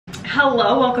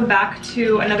Hello, welcome back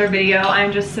to another video.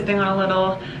 I'm just sipping on a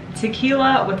little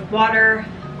tequila with water,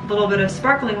 a little bit of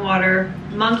sparkling water,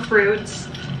 monk fruit,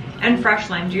 and fresh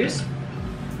lime juice.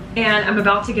 And I'm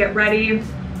about to get ready,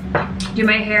 do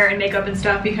my hair and makeup and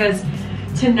stuff because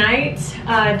tonight,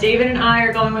 David and I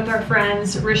are going with our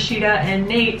friends Rashida and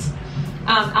Nate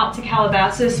out to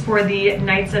Calabasas for the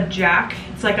Nights of Jack.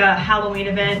 It's like a Halloween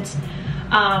event.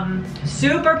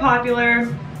 Super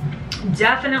popular.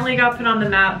 Definitely got put on the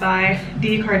map by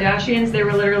the Kardashians. They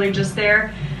were literally just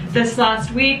there this last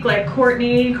week, like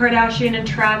Kourtney Kardashian and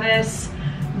Travis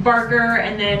Barker,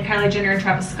 and then Kylie Jenner and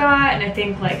Travis Scott, and I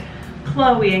think like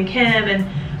Khloe and Kim and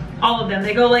all of them.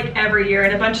 They go like every year,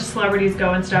 and a bunch of celebrities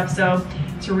go and stuff, so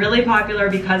it's really popular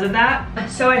because of that.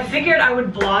 So I figured I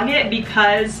would vlog it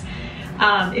because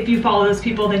if you follow those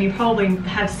people, then you probably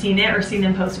have seen it or seen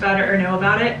them post about it or know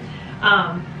about it.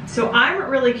 So I'm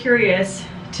really curious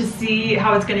to see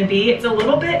how it's gonna be. It's a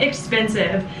little bit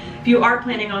expensive if you are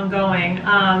planning on going.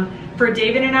 For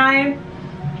David and I,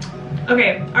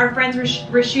 okay, our friends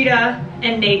Rashida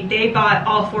and Nate, they bought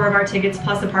all 4 of our tickets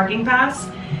plus a parking pass,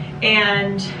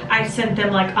 and I sent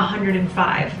them like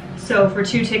 105. So for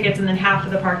 2 tickets and then half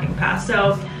of the parking pass.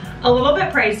 So a little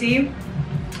bit pricey.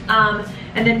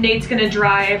 And then Nate's gonna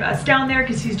drive us down there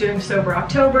because he's doing Sober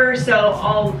October, so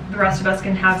all the rest of us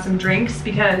can have some drinks,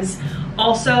 because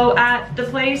also at the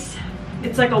place,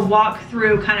 it's like a walk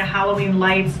through kind of Halloween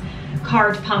lights,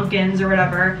 carved pumpkins or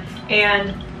whatever,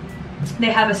 and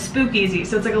they have a Spookeasy,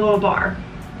 so it's like a little bar.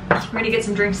 We're gonna get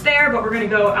some drinks there, but we're gonna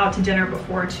go out to dinner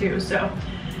before too. So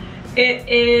it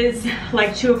is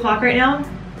like 2 o'clock right now,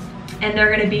 and they're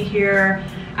gonna be here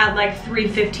at like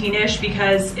 3:15ish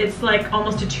because it's like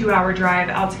almost a 2-hour drive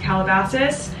out to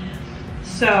Calabasas.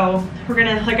 So we're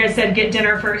gonna, like I said, get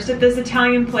dinner first at this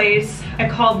Italian place. I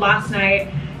called last night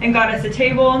and got us a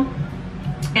table,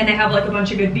 and they have like a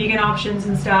bunch of good vegan options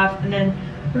and stuff, and then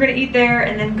we're gonna eat there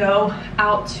and then go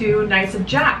out to Nights of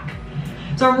Jack.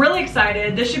 So I'm really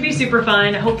excited. This should be super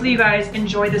fun. Hopefully you guys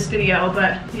enjoy this video,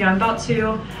 but yeah, I'm about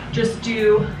to just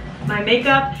do my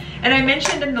makeup. And I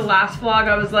mentioned in the last vlog,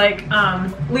 I was like,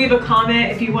 leave a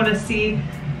comment if you want to see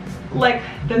like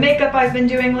the makeup I've been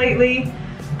doing lately.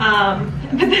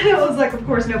 But then I was like, of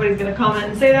course nobody's gonna comment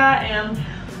and say that, and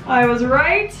I was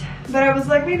right, but I was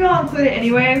like, maybe I'll include it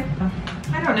anyway.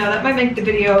 I don't know, that might make the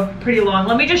video pretty long.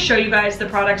 Let me just show you guys the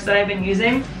products that I've been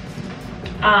using,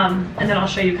 and then I'll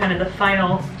show you kind of the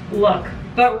final look.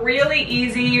 But really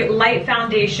easy, light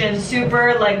foundation,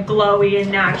 super like glowy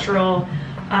and natural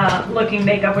looking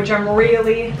makeup, which I'm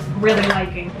really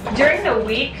liking. During the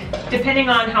week, depending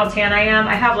on how tan I am,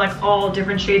 I have like all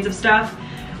different shades of stuff,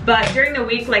 but during the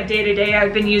week, like day to day,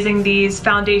 I've been using these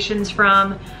foundations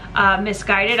from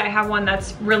Misguided. I have one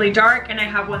that's really dark and I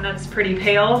have one that's pretty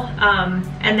pale,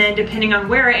 and then depending on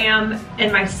where I am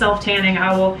in my self tanning,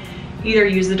 I will either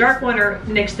use the dark one or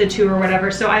mix the two or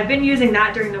whatever. So I've been using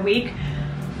that during the week,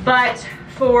 but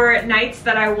for nights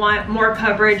that I want more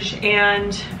coverage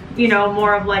and, you know,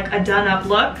 more of like a done up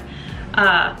look,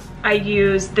 I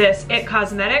use this IT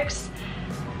Cosmetics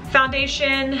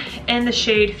foundation in the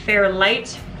shade Fair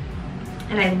Light,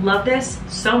 and I love this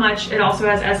so much. It also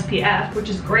has SPF, which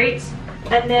is great.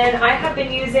 And then I have been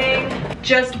using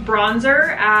just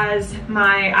bronzer as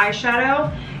my eyeshadow,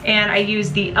 and I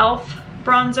use the e.l.f.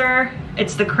 bronzer.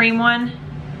 It's the cream one,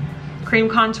 cream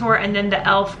contour, and then the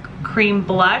e.l.f. cream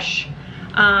blush.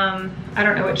 I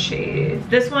don't know what shade.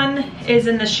 This one is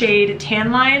in the shade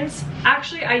Tan Lines.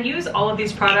 Actually, I use all of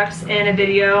these products in a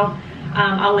video.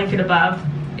 I'll link it above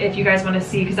if you guys want to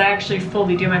see, because I actually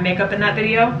fully do my makeup in that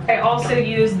video. I also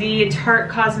use the Tarte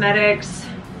Cosmetics.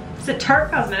 Is it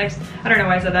Tarte Cosmetics? I don't know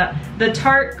why I said that. The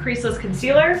Tarte Creaseless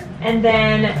Concealer. And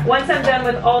then once I'm done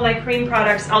with all my cream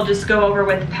products, I'll just go over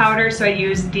with powder. So I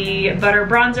use the Butter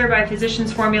Bronzer by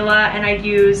Physicians Formula, and I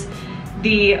use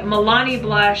the Milani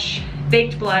blush,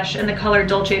 baked blush in the color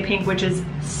Dolce Pink, which is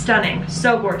stunning,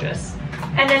 so gorgeous.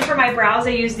 And then for my brows,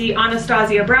 I use the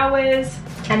Anastasia Brow Wiz,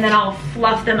 and then I'll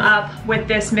fluff them up with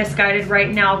this Misguided Right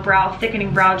Now Brow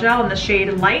Thickening Brow Gel in the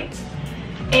shade Light.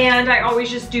 And I always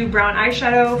just do brown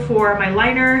eyeshadow for my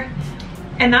liner,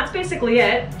 and that's basically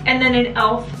it. And then an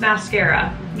e.l.f.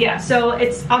 mascara. Yeah, so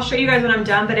I'll show you guys when I'm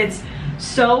done, but it's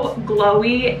so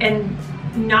glowy and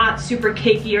not super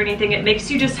cakey or anything. It makes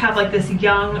you just have like this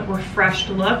young, refreshed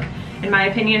look, in my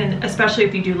opinion, and especially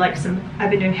if you do like I've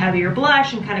been doing heavier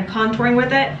blush and kind of contouring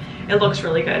with it, it looks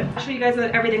really good. I'll show you guys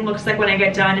what everything looks like when I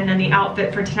get done, and then the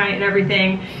outfit for tonight and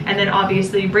everything, and then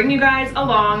obviously bring you guys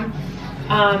along.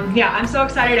 Yeah, I'm so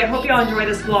excited. I hope y'all enjoy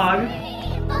this vlog.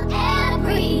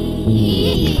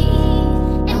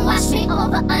 And wash me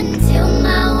over until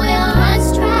my will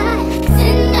runs dry.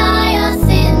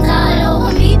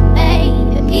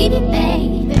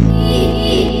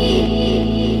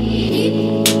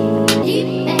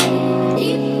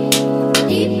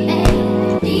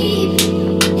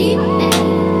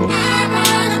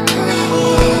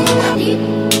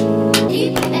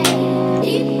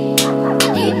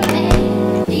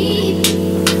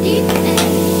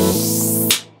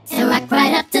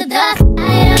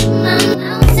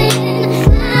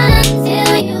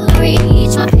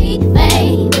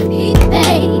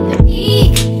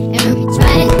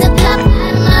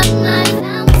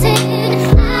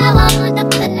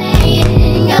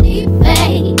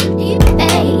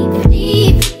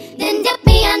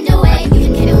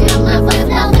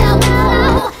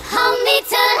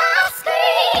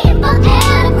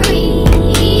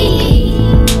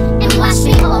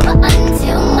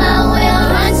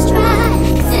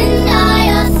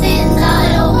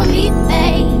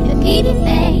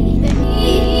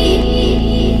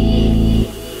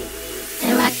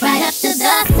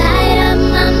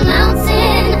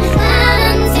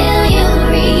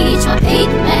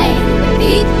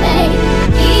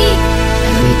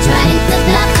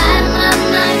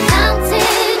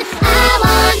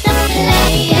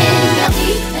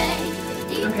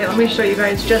 let me show you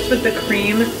guys, just with the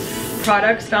cream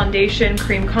products, foundation,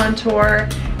 cream contour,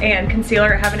 and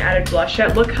concealer, I haven't added blush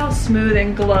yet. Look how smooth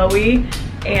and glowy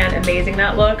and amazing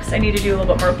that looks. I need to do a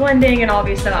little bit more blending and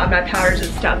obviously on my powders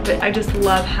and stuff, but I just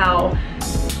love how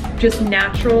just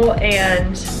natural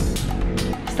and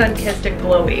sun-kissed and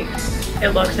glowy it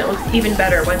looks. And it looks even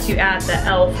better once you add the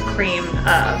e.l.f. cream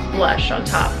blush on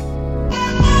top.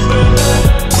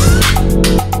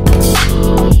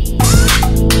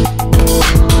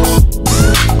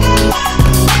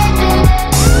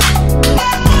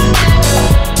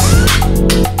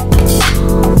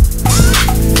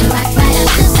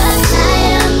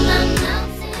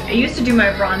 I used to do my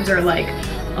bronzer like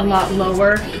a lot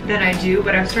lower than I do,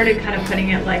 but I've started kind of putting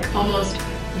it like almost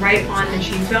right on the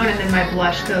cheekbone, and then my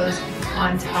blush goes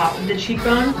on top of the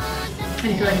cheekbone. And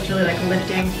I feel like it's really like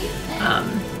lifting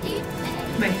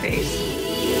my face.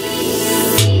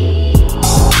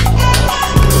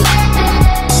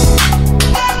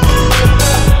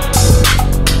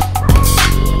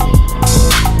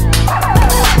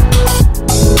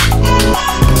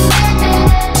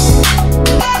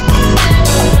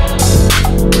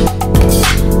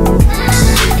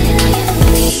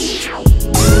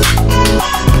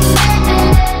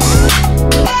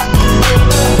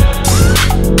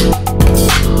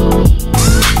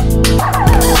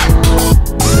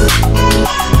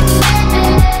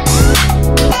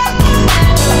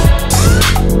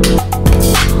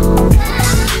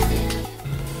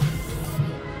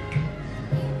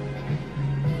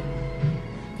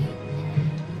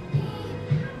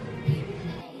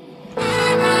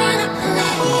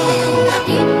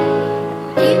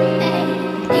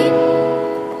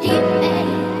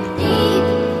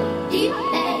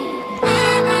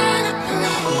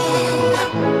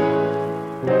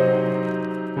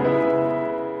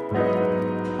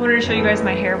 Show you guys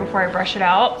my hair before I brush it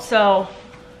out. So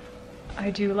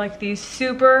I do like these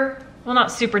super, well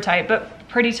not super tight, but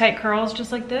pretty tight curls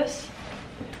just like this.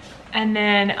 And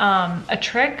then a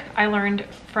trick I learned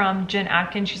from Jen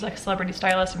Atkins. She's like a celebrity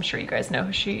stylist. I'm sure you guys know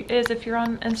who she is if you're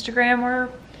on Instagram or,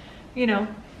 you know,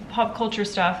 pop culture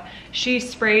stuff. She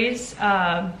sprays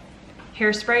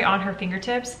hairspray on her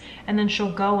fingertips, and then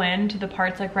she'll go into the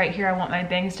parts like right here. I want my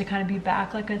bangs to kind of be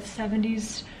back like a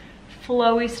 70s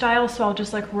flowy style, so I'll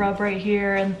just like rub right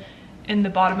here and in the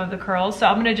bottom of the curls. So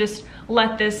I'm gonna just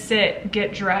let this sit,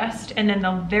 get dressed, and then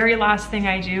the very last thing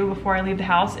I do before I leave the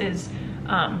house is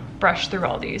brush through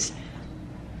all these.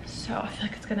 So I feel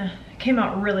like it came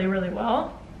out really, really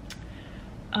well.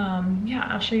 Yeah,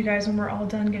 I'll show you guys when we're all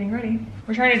done getting ready.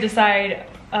 We're trying to decide,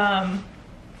 I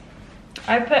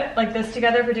put like this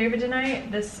together for David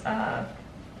tonight. This,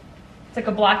 it's like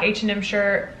a black H&M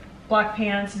shirt, black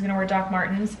pants. He's gonna wear Doc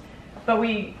Martens. But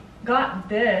we got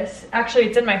this, actually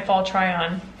it's in my fall try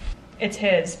on. It's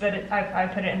his, but I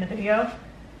put it in the video.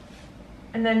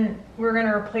 And then we're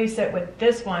gonna replace it with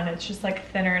this one. It's just like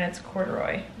thinner and it's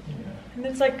corduroy. Yeah. And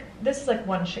it's like, this is like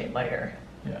one shade lighter.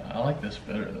 Yeah, I like this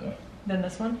better though. Than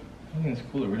this one? I think it's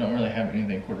cooler. We don't really have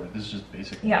anything corduroy. This is just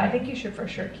basic. Yeah, I think you should for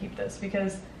sure keep this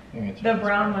because the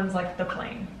brown one's like the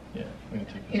plain. Yeah, I'm gonna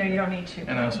take this. You know, you don't need two.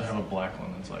 And I also have a black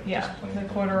one that's like just plain.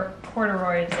 The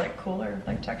corduroy is like cooler,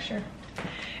 like texture.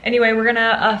 Anyway, we're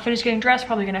gonna finish getting dressed,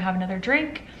 probably gonna have another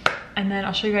drink, and then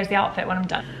I'll show you guys the outfit when I'm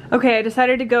done. Okay, I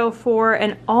decided to go for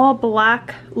an all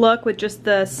black look with just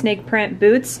the snake print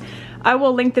boots. I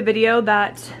will link the video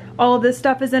that all of this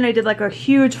stuff is in. I did like a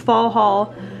huge fall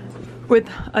haul with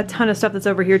a ton of stuff that's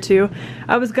over here too.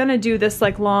 I was gonna do this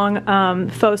like long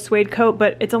faux suede coat,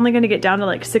 but it's only gonna get down to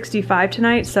like 65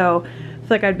 tonight, so I feel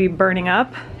like I'd be burning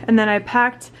up. And then I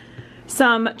packed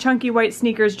some chunky white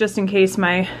sneakers just in case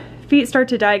my feet start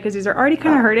to die, because these are already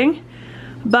kind of hurting.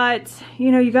 But you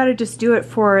know, you gotta just do it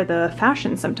for the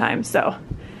fashion sometimes. So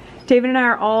David and I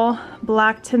are all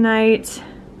black tonight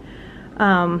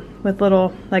with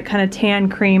little like kind of tan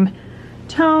cream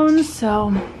tones.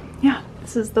 So yeah,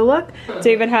 this is the look.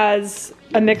 David has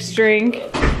a mixed drink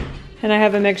and I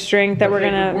have a mixed drink that we're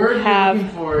gonna have. The word you're looking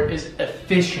for is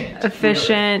efficient.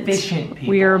 Efficient. We are efficient people.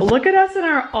 We are, look at us in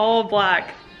our all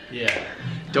black. Yeah.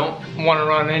 Don't want to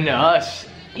run into us.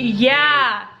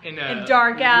 Yeah. In a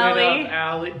dark alley.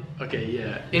 Alley. Okay,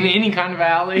 yeah. In any kind of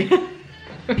alley.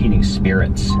 Competing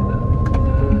spirits.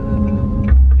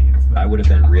 I would have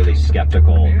been really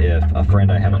skeptical if a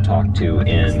friend I haven't talked to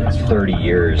in 30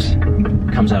 years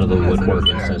comes out of the woodwork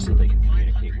and says that they can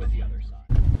communicate with the other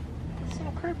side.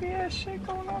 Some creepy ass shit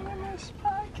going on in this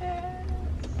podcast.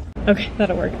 Okay,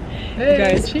 that'll work. Hey,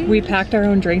 guys, cheers. we packed our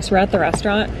own drinks. We're at the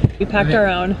restaurant. We packed our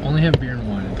own. Only have beer and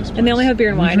wine at this point. And they only have beer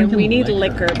and wine, and we need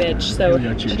liquor, bitch. So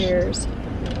cheers.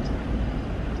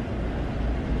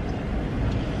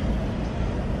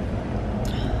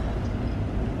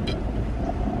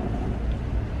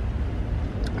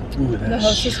 Ooh, The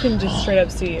hostess can just straight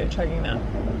up see you chugging that.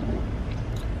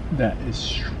 That is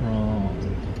strong.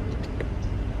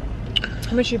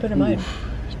 How much you put in mine?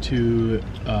 2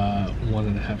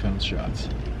 1.5 ounce shots.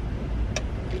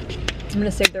 I'm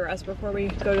gonna save the rest before we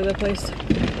go to the place.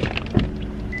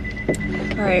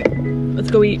 All right, let's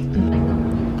go eat. Yeah,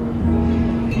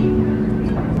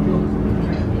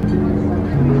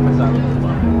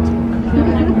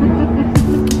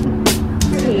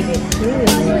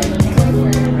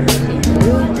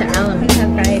 let me get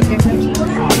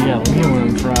one of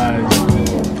them fries.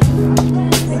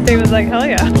 Dave was like, hell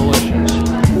yeah. Delicious.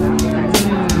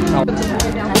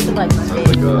 That's like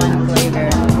stage one flavor.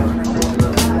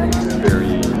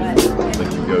 Very,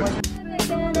 like you go to.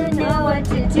 Know what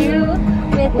to do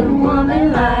with a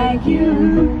woman like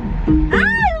you. I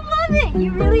love it.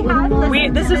 You really have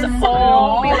listened. This is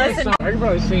all we listened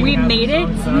to. We made it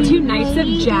to Nights of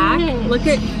Jack. Look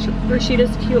at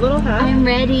Rashida's cute little hat. I'm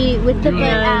ready with the butt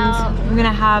out. I'm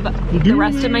gonna have the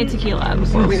rest of my tequila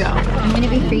before we go. I'm gonna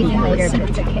be freezing later, but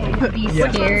it's okay. Be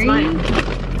scary.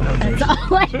 That's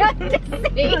all I have to say.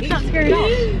 It's not scary at all.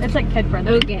 It's like kid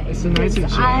friendly. Okay. It's a nice and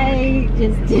chill. I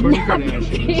just did Kourtney not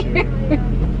Kardashian. care.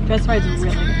 Best Friend's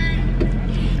really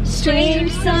good.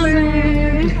 Strange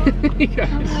summer.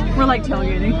 We're like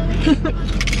tailgating.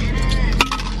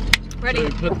 Ready?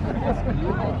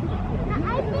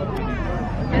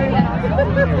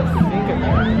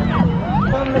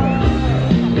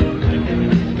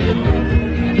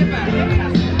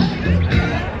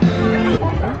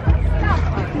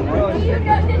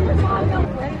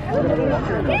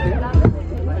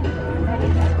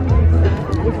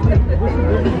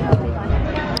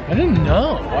 I didn't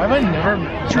know. Why have I never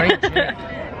drank gin?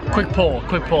 Quick poll,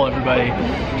 everybody.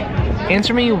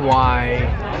 Answer me why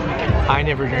I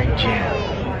never drank gin.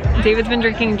 David's been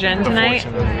drinking gin tonight,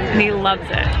 and he loves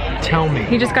it. Tell me.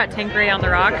 He just got Tanqueray on the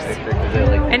rocks,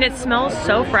 and it smells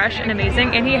so fresh and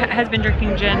amazing, and he has been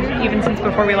drinking gin even since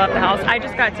before we left the house. I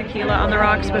just got tequila on the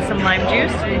rocks with some lime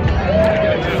juice.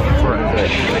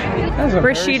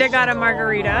 Rashida got a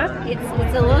margarita. It's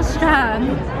a little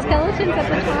strong. Skeletons at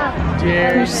the top.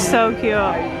 You're so cute.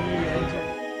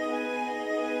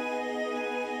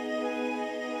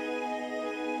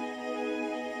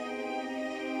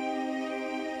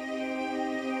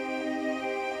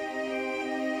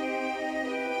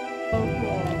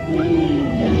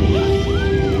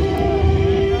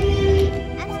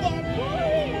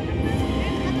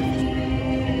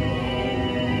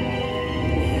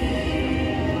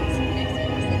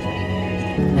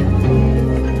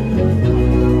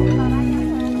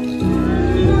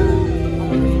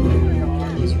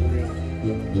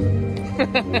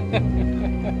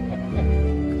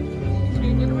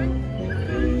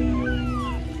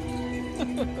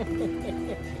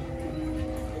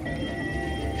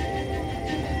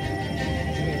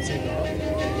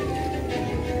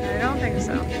 I don't think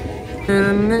so. I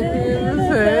never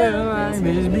felt like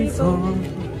this before.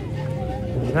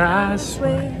 I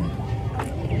swear,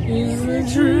 it's the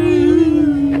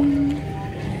truth.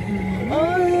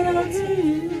 All that I do.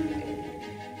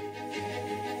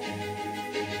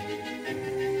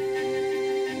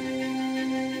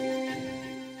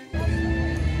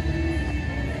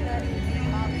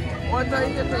 ¿Cuánto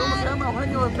ahí? ¿Cómo se llama?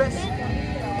 Eugenio de Pez.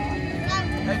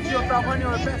 El tío está Eugenio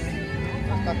de Pez.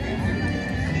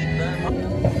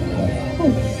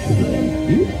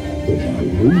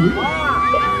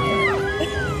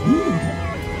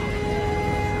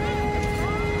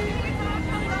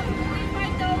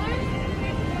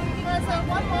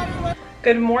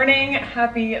 Good morning,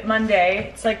 happy Monday.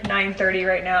 It's like 9:30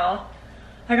 right now.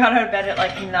 I got out of bed at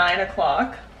like 9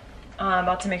 o'clock. I'm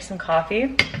about to make some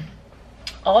coffee.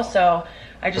 Also,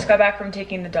 I just got back from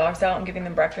taking the dogs out and giving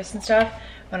them breakfast and stuff.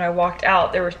 When I walked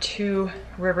out, there were 2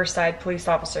 Riverside police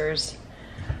officers.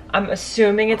 I'm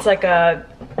assuming it's like a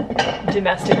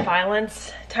domestic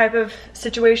violence type of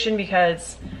situation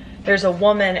because there's a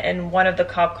woman in one of the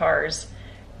cop cars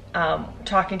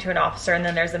talking to an officer, and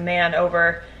then there's a man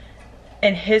over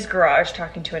in his garage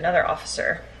talking to another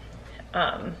officer.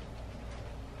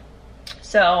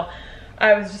 So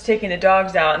I was just taking the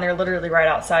dogs out and they're literally right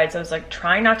outside. So I was like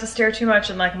trying not to stare too much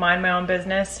and like mind my own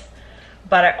business.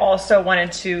 But I also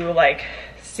wanted to like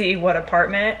see what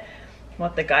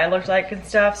the guy looked like and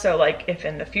stuff. So like if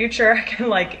in the future I can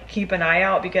like keep an eye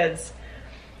out because,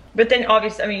 but then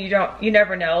obviously, I mean, you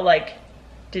never know, like,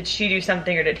 did she do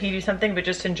something or did he do something? But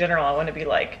just in general, I want to be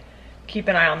like, keep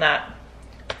an eye on that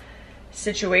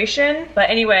situation.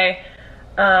 But anyway,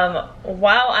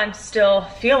 while I'm still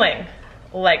feeling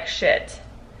like shit,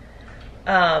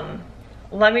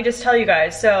 let me just tell you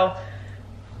guys. So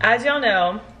as y'all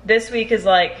know, this week is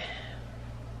like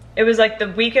it was like the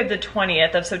week of the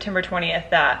 20th of September 20th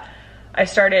that I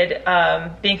started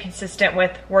being consistent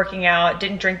with working out.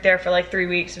 Didn't drink there for like 3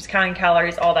 weeks, was counting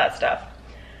calories, all that stuff.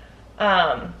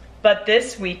 But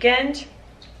this weekend,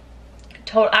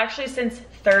 actually since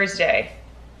Thursday,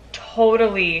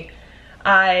 totally,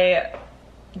 I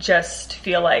just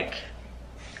feel like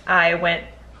I went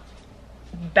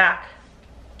back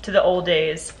to the old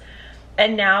days,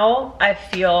 and now I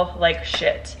feel like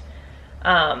shit.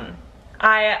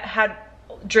 I had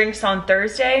drinks on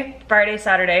Thursday, Friday,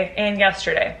 Saturday, and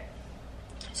yesterday.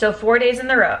 So 4 days in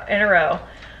a row.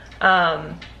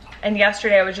 And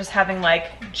yesterday I was just having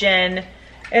like gin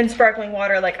and sparkling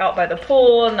water like out by the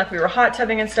pool, and like we were hot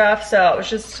tubbing and stuff. So it was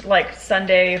just like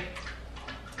Sunday,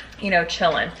 you know,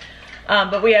 chilling.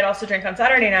 But we had also drank on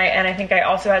Saturday night, and I think I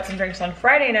also had some drinks on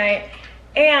Friday night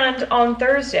and on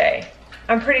Thursday.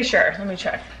 I'm pretty sure, let me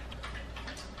check.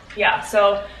 Yeah,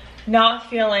 so not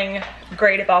feeling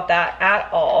great about that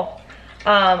at all.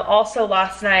 Also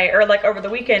last night, or like over the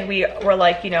weekend, we were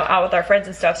like, you know, out with our friends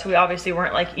and stuff, so we obviously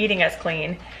weren't like eating as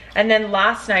clean. And then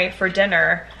last night for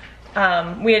dinner,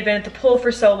 we had been at the pool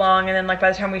for so long, and then like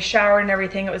by the time we showered and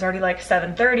everything, it was already like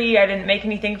 7:30. I didn't make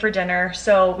anything for dinner,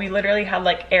 so we literally had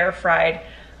like air fried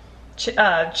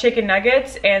chicken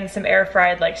nuggets and some air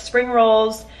fried like spring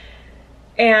rolls,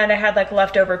 and I had like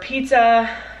leftover pizza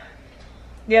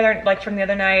from the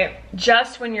other night.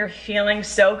 Just when you're feeling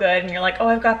so good and you're like, oh,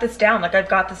 I've got this down, like I've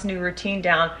got this new routine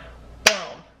down,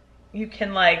 boom, you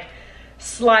can like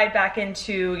slide back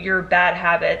into your bad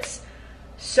habits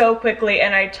so quickly.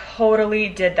 And I totally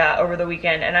did that over the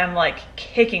weekend, and I'm like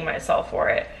kicking myself for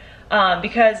it,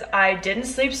 because I didn't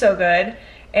sleep so good,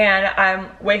 and I'm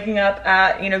waking up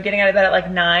at, you know, getting out of bed at like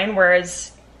 9,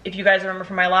 whereas if you guys remember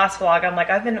from my last vlog, I'm like,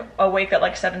 I've been awake at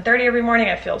like 7:30 every morning.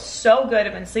 I feel so good.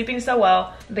 I've been sleeping so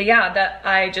well. But yeah, that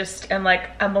I just am like,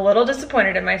 I'm a little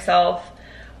disappointed in myself.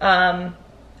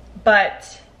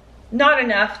 But not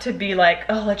enough to be like,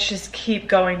 oh, let's just keep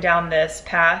going down this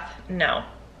path. No,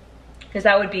 because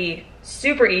that would be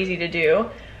super easy to do,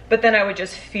 but then I would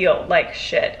just feel like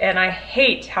shit. And I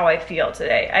hate how I feel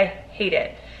today. I hate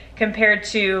it compared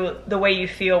to the way you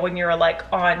feel when you're like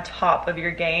on top of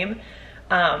your game.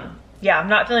 Yeah, I'm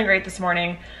not feeling great this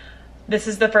morning. This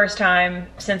is the first time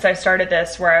since I started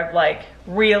this where I've like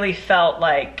really felt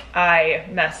like I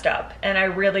messed up, and I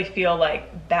really feel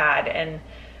like bad, and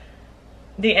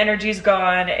the energy's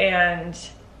gone, and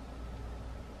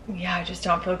yeah, I just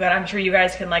don't feel good. I'm sure you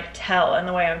guys can like tell in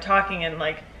the way I'm talking, and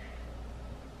like,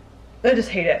 I just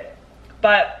hate it.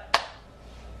 But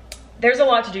there's a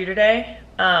lot to do today.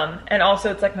 And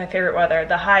also it's like my favorite weather.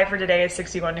 The high for today is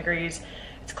 61 degrees.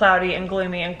 It's cloudy and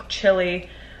gloomy and chilly.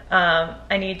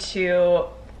 I need to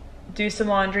do some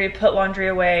laundry, put laundry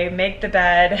away, make the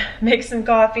bed, make some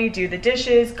coffee, do the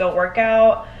dishes, go work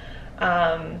out,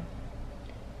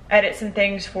 edit some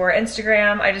things for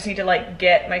Instagram. I just need to like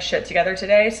get my shit together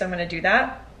today, so I'm gonna do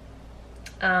that.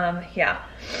 Yeah,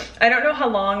 I don't know how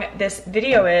long this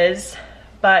video is,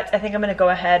 but I think I'm gonna go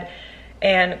ahead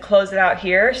and close it out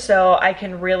here so I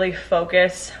can really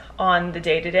focus on the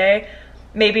day-to-day.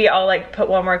 Maybe I'll like put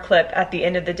one more clip at the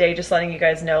end of the day, just letting you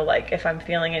guys know like if I'm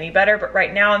feeling any better. But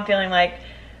right now I'm feeling like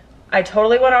I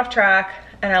totally went off track,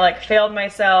 and I like failed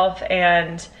myself,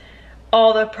 and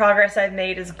all the progress I've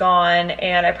made is gone,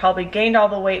 and I probably gained all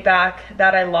the weight back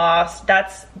that I lost.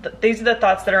 These are the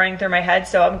thoughts that are running through my head.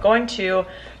 So I'm going to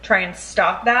try and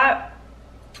stop that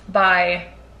by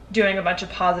doing a bunch of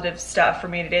positive stuff for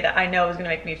me today that I know is gonna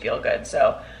make me feel good.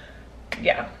 So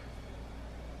yeah,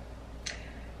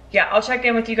 I'll check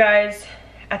in with you guys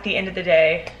at the end of the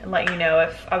day and let you know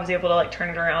if I was able to like turn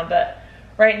it around. But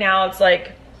right now it's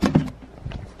like,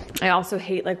 I also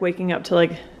hate like waking up to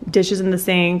like dishes in the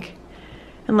sink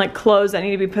and like clothes that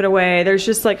need to be put away. There's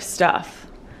just like stuff.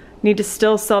 Need to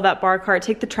still sell that bar cart,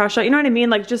 take the trash out. You know what I mean?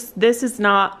 Like, just, this is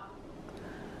not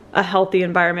a healthy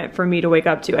environment for me to wake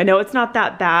up to. I know it's not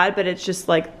that bad, but it's just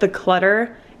like the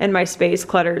clutter, and my space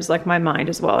clutters like my mind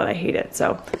as well, and I hate it.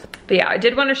 So, but yeah, I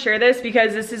did want to share this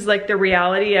because this is like the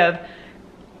reality of,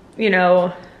 you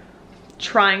know,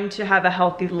 trying to have a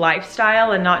healthy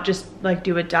lifestyle and not just like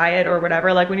do a diet or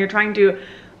whatever. Like when you're trying to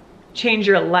change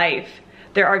your life,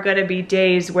 there are gonna be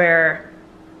days where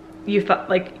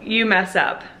you mess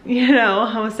up, you know.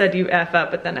 I almost said you F up,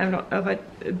 but then I don't know if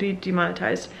I'd be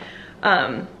demonetized.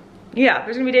 Yeah,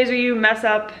 there's gonna be days where you mess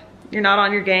up, you're not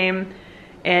on your game,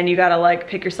 and you gotta like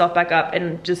pick yourself back up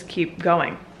and just keep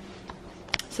going.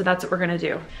 So that's what we're gonna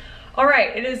do. All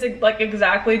right, it is like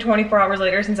exactly 24 hours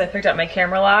later since I picked up my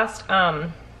camera last. I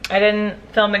didn't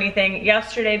film anything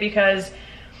yesterday because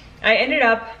I ended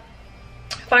up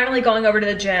finally going over to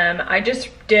the gym. I just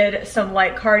did some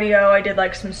light cardio. I did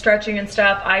like some stretching and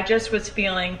stuff. I just was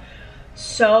feeling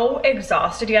so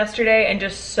exhausted yesterday and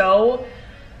just so,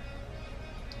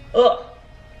 ugh.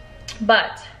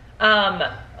 But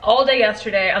all day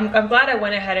yesterday, I'm glad I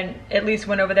went ahead and at least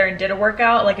went over there and did a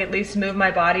workout, like at least moved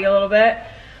my body a little bit.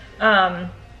 And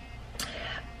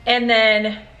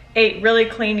then ate really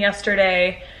clean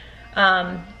yesterday,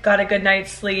 got a good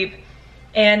night's sleep,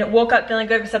 and woke up feeling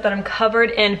good, except that I'm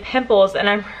covered in pimples. And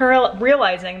I'm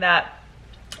realizing that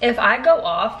if I go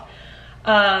off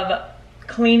of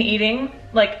clean eating,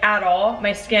 like at all,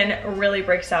 my skin really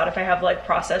breaks out. If I have like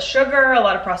processed sugar, a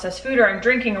lot of processed food, or I'm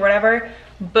drinking or whatever,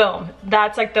 boom,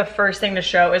 that's like the first thing to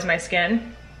show is my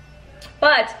skin.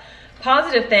 But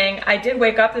positive thing, I did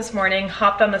wake up this morning,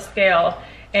 hopped on the scale,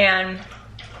 and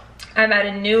I'm at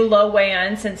a new low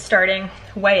weigh-in since starting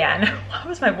weigh-in. Why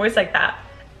was my voice like that?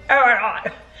 Oh my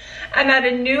God. I'm at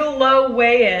a new low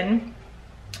weigh-in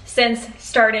since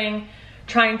starting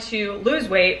trying to lose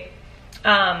weight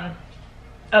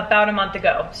about a month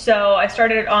ago. So I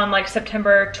started on like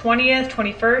September 20th,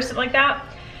 21st, something like that.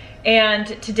 And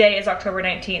today is October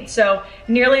 19th. So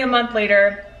nearly a month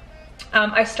later,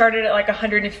 I started at like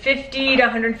 150 to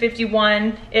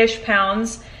 151-ish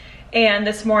pounds. And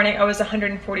this morning I was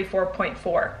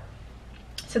 144.4.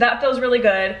 So that feels really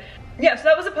good. Yeah, so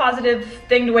that was a positive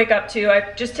thing to wake up to.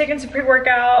 I've just taken some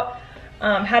pre-workout,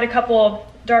 had a couple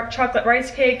dark chocolate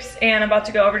rice cakes, and I'm about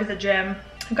to go over to the gym.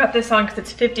 I've got this on because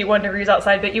it's 51 degrees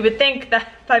outside, but you would think that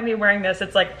by me wearing this,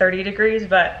 it's like 30 degrees,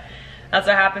 but that's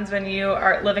what happens when you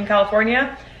live in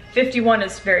California. 51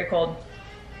 is very cold.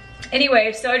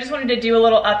 Anyway, so I just wanted to do a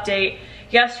little update.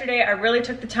 Yesterday, I really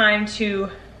took the time to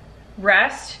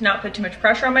rest, not put too much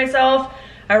pressure on myself.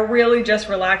 I really just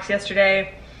relaxed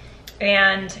yesterday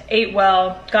and ate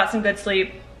well, got some good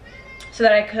sleep so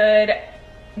that I could,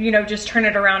 you know, just turn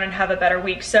it around and have a better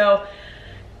week. So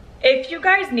if you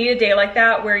guys need a day like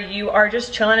that where you are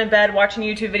just chilling in bed watching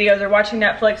YouTube videos or watching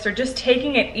Netflix or just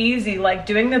taking it easy, like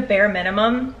doing the bare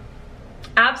minimum,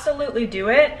 absolutely do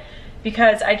it,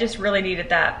 because I just really needed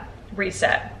that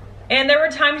reset. And there were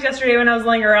times yesterday when I was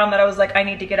laying around that I was like, I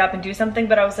need to get up and do something,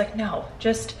 but I was like, no,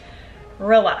 just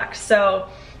relax. So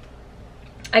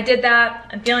I did that.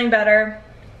 I'm feeling better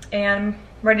and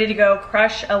ready to go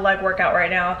crush a leg workout right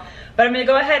now. But I'm gonna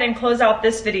go ahead and close out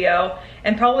this video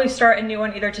and probably start a new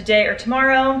one either today or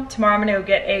tomorrow. Tomorrow I'm gonna go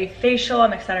get a facial.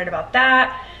 I'm excited about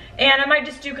that. And I might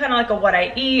just do kind of like a what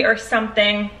I eat or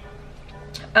something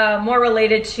more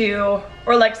related to,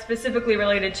 or like specifically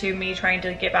related to me trying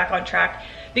to get back on track.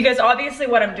 Because obviously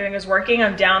what I'm doing is working.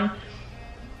 I'm down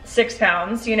 6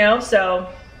 pounds, you know, so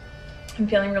I'm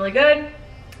feeling really good.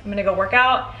 I'm gonna go work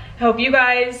out. I hope you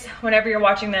guys, whenever you're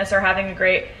watching this, are having a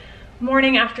great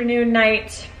morning, afternoon,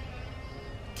 night.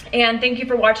 And thank you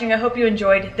for watching. I hope you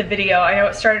enjoyed the video. I know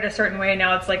it started a certain way,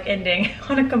 now it's like ending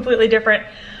on a completely different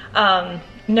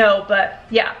note, but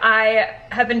yeah, I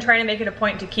have been trying to make it a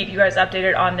point to keep you guys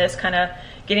updated on this kind of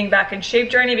getting back in shape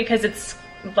journey, because it's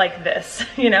like this,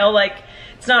 you know, like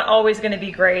it's not always gonna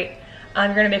be great.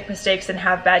 You're gonna make mistakes and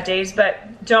have bad days,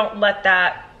 but don't let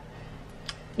that,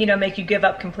 you know, make you give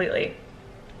up completely.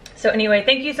 So anyway,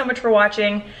 thank you so much for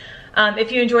watching.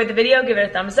 If you enjoyed the video, give it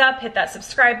a thumbs up, hit that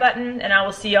subscribe button, and I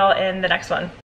will see y'all in the next one.